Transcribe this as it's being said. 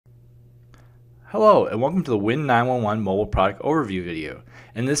Hello and welcome to the WIN-911 mobile product overview video.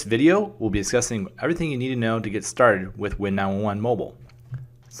 In this video, we'll be discussing everything you need to know to get started with WIN-911 mobile.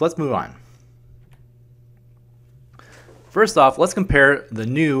 So let's move on. First off, let's compare the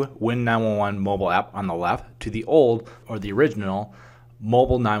new WIN-911 mobile app on the left to the old or the original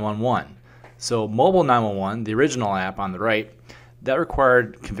Mobile 911. So Mobile 911, the original app on the right, that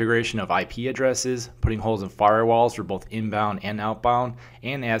required configuration of IP addresses, putting holes in firewalls for both inbound and outbound,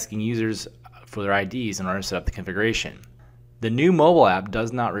 and asking users for their IDs in order to set up the configuration. The new mobile app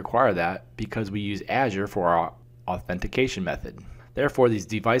does not require that because we use Azure for our authentication method. Therefore, these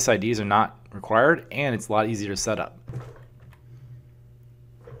device IDs are not required and it's a lot easier to set up.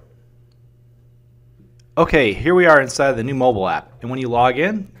 Okay, here we are inside the new mobile app, and when you log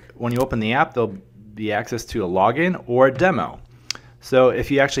in, when you open the app, there'll be access to a login or a demo. So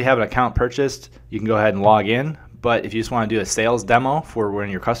if you actually have an account purchased, you can go ahead and log in, but if you just want to do a sales demo for one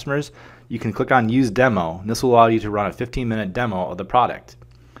of your customers, you can click on Use Demo, and this will allow you to run a 15-minute demo of the product.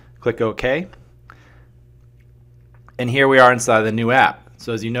 Click OK, and here we are inside the new app.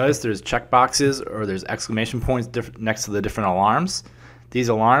 So as you notice, there's checkboxes or there's exclamation points next to the different alarms. These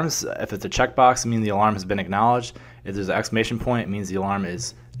alarms, if it's a checkbox, it means the alarm has been acknowledged. If there's an exclamation point, it means the alarm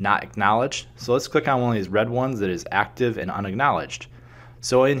is not acknowledged. So let's click on one of these red ones that is active and unacknowledged.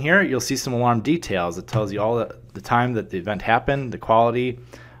 So in here, you'll see some alarm details. It tells you all the time that the event happened, the quality,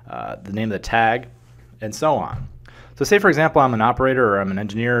 the name of the tag, and so on. So say for example I'm an operator or I'm an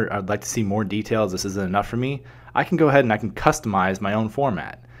engineer, I'd like to see more details, this isn't enough for me, I can go ahead and I can customize my own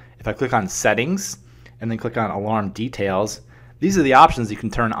format. If I click on settings and then click on alarm details, these are the options you can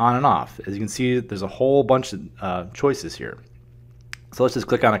turn on and off. As you can see, there's a whole bunch of choices here. So let's just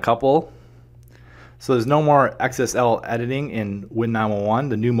click on a couple. So there's no more XSL editing in WIN-911.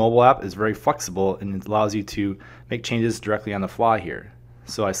 The new mobile app is very flexible and it allows you to make changes directly on the fly here.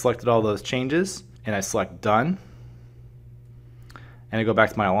 So I selected all those changes and I select done, and I go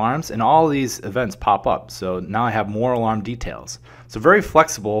back to my alarms and all these events pop up. So now I have more alarm details. So very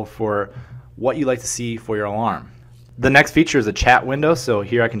flexible for what you like to see for your alarm. The next feature is a chat window. So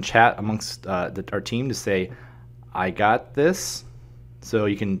here I can chat amongst our team to say, I got this. So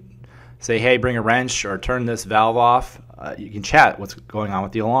you can say, hey, bring a wrench or turn this valve off. You can chat what's going on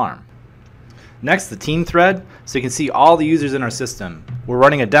with the alarm. Next, the team thread, so you can see all the users in our system. We're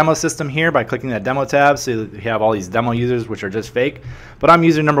running a demo system here by clicking that demo tab, so you have all these demo users which are just fake. But I'm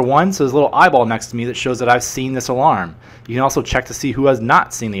user number 1, so there's a little eyeball next to me that shows that I've seen this alarm. You can also check to see who has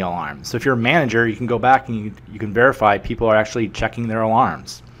not seen the alarm. So if you're a manager, you can go back and you can verify people are actually checking their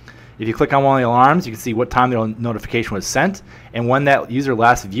alarms. If you click on one of the alarms, you can see what time the notification was sent and when that user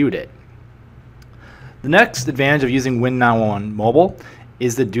last viewed it. The next advantage of using WIN-911 mobile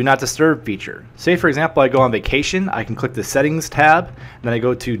is the Do Not Disturb feature. Say for example I go on vacation, I can click the Settings tab, and then I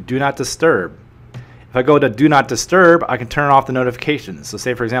go to Do Not Disturb. If I go to Do Not Disturb, I can turn off the notifications. So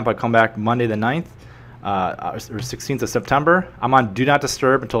say for example I come back Monday the 9th or 16th of September, I'm on Do Not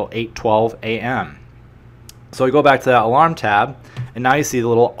Disturb until 8:12 a.m. So I go back to that alarm tab, and now you see the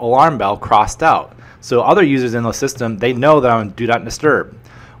little alarm bell crossed out. So other users in the system, they know that I'm on Do Not Disturb.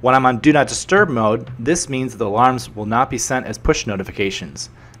 When I'm on Do Not Disturb mode, this means the alarms will not be sent as push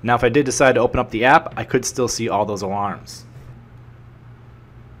notifications. Now if I did decide to open up the app, I could still see all those alarms.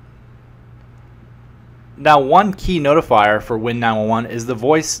 Now one key notifier for WIN-911 is the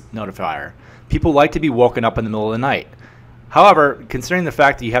voice notifier. People like to be woken up in the middle of the night. However, considering the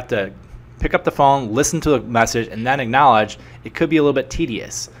fact that you have to pick up the phone, listen to the message, and then acknowledge, it could be a little bit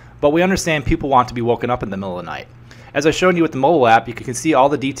tedious. But we understand people want to be woken up in the middle of the night. As I showed you with the mobile app, you can see all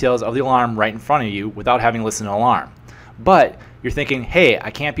the details of the alarm right in front of you without having to listen to an alarm. But you're thinking, hey,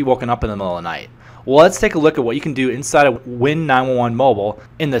 I can't be woken up in the middle of the night. Well, let's take a look at what you can do inside of WIN-911 mobile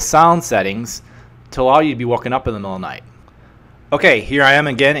in the sound settings to allow you to be woken up in the middle of the night. Okay, here I am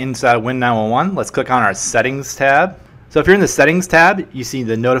again inside of WIN-911. Let's click on our Settings tab. So if you're in the Settings tab, you see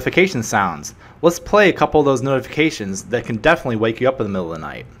the notification sounds. Let's play a couple of those notifications that can definitely wake you up in the middle of the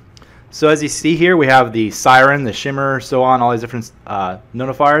night. So as you see here, we have the siren, the shimmer, so on, all these different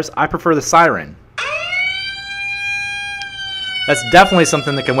notifiers. I prefer the siren. That's definitely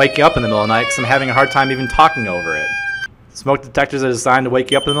something that can wake you up in the middle of the night because I'm having a hard time even talking over it. Smoke detectors are designed to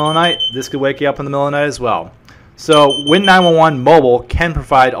wake you up in the middle of the night. This could wake you up in the middle of the night as well. So WIN-911 mobile can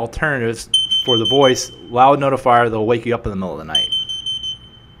provide alternatives for the voice loud notifier that will wake you up in the middle of the night.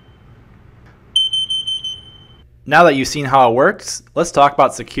 Now that you've seen how it works, let's talk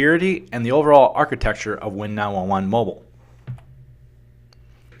about security and the overall architecture of WIN-911 mobile.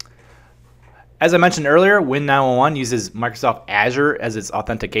 As I mentioned earlier, WIN-911 uses Microsoft Azure as its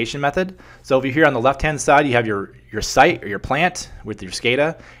authentication method. So over here on the left-hand side, you have your site or your plant with your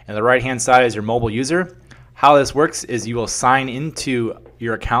SCADA, and the right-hand side is your mobile user. How this works is you will sign into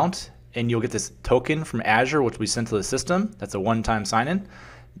your account, and you'll get this token from Azure, which we sent to the system. That's a one-time sign-in.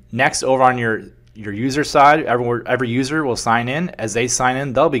 Next, over on your user side, every user will sign in. As they sign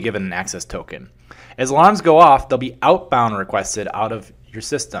in, they'll be given an access token. As alarms go off, they'll be outbound requested out of your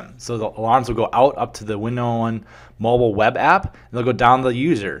system. So the alarms will go out up to the WIN-911 mobile web app, and they'll go down to the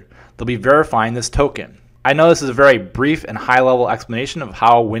user. They'll be verifying this token. I know this is a very brief and high-level explanation of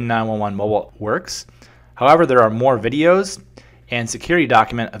how WIN-911 mobile works. However, there are more videos and security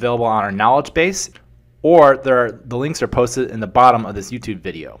document available on our knowledge base, or the links are posted in the bottom of this YouTube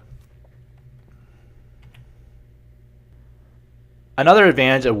video. Another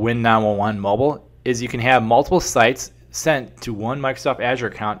advantage of WIN-911 mobile is you can have multiple sites sent to one Microsoft Azure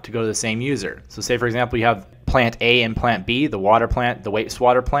account to go to the same user. So say for example you have plant A and plant B, the water plant, the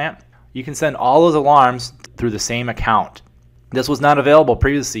wastewater plant. You can send all those alarms through the same account. This was not available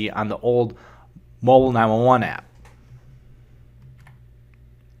previously on the old mobile 911 app.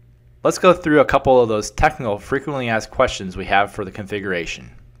 Let's go through a couple of those technical frequently asked questions we have for the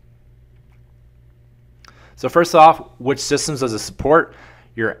configuration. So first off, which systems does it support?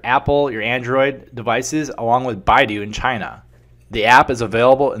 Your Apple, your Android devices, along with Baidu in China. The app is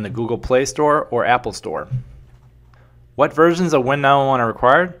available in the Google Play Store or Apple Store. What versions of WIN-911 are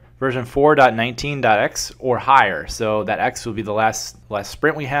required? Version 4.19.x or higher. So that X will be the last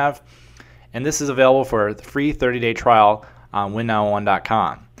sprint we have. And this is available for a free 30-day trial on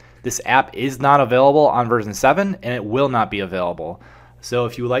win911.com. This app is not available on version 7, and it will not be available. So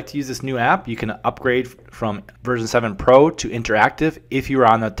if you would like to use this new app, you can upgrade from version 7 Pro to Interactive if you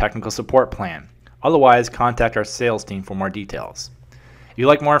are on the technical support plan. Otherwise, contact our sales team for more details. If you'd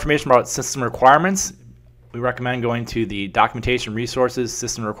like more information about system requirements, we recommend going to the Documentation Resources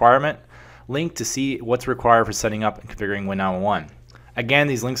System Requirement link to see what's required for setting up and configuring WIN-911. Again,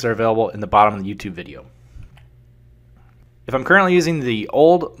 these links are available in the bottom of the YouTube video. If I'm currently using the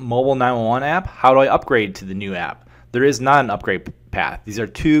old mobile 911 app, how do I upgrade to the new app? There is not an upgrade path. These are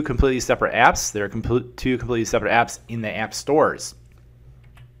two completely separate apps. There are two completely separate apps in the app stores.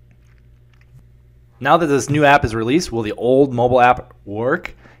 Now that this new app is released, will the old mobile app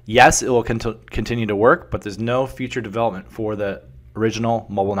work? Yes, it will continue to work, but there's no future development for the original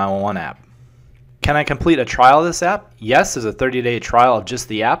mobile 911 app. Can I complete a trial of this app? Yes, there's a 30-day trial of just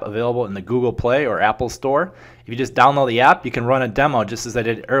the app available in the Google Play or Apple Store. If you just download the app, you can run a demo just as I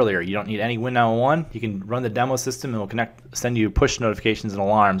did earlier. You don't need any WIN-911. You can run the demo system and it will send you push notifications and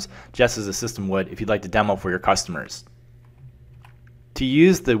alarms just as the system would if you'd like to demo for your customers. To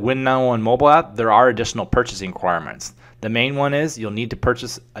use the WIN-911 mobile app, there are additional purchasing requirements. The main one is you'll need to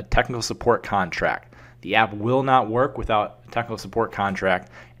purchase a technical support contract. The app will not work without a technical support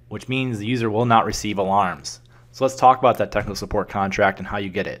contract, which means the user will not receive alarms. So let's talk about that technical support contract and how you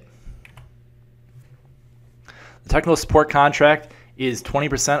get it. The technical support contract is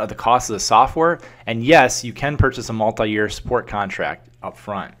 20% of the cost of the software, and yes, you can purchase a multi-year support contract up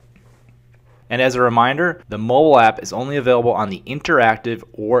front. And as a reminder, the mobile app is only available on the interactive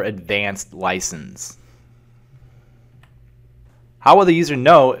or advanced license. How will the user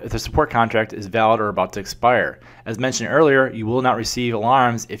know if the support contract is valid or about to expire? As mentioned earlier, you will not receive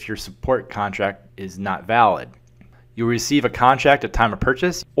alarms if your support contract is not valid. You will receive a contract at time of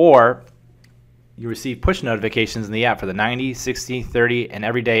purchase, or you receive push notifications in the app for the 90, 60, 30, and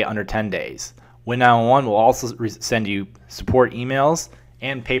every day under 10 days. WIN-911 will also send you support emails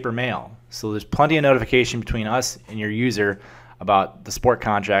and paper mail. So there's plenty of notification between us and your user about the support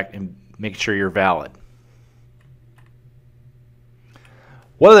contract and make sure you're valid.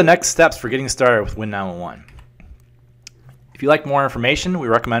 What are the next steps for getting started with WIN-911? If you'd like more information, we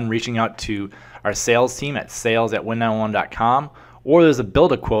recommend reaching out to our sales team at sales@win911.com, or there's a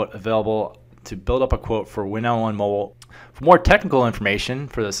build a quote available to build up a quote for WIN-911 mobile. For more technical information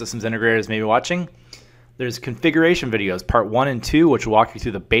for the systems integrators maybe watching, there's configuration videos, part 1 and 2, which will walk you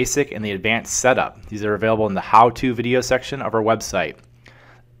through the basic and the advanced setup. These are available in the how-to video section of our website.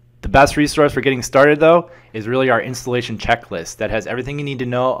 The best resource for getting started, though, is really our installation checklist that has everything you need to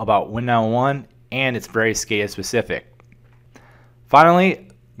know about WIN-911, and it's very SCADA specific. Finally,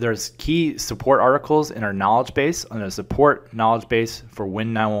 there's key support articles in our knowledge base on the support knowledge base for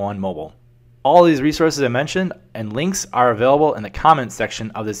WIN-911 mobile. All these resources I mentioned and links are available in the comments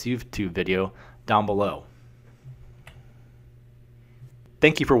section of this YouTube video down below.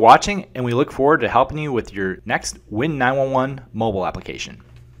 Thank you for watching, and we look forward to helping you with your next WIN-911 mobile application.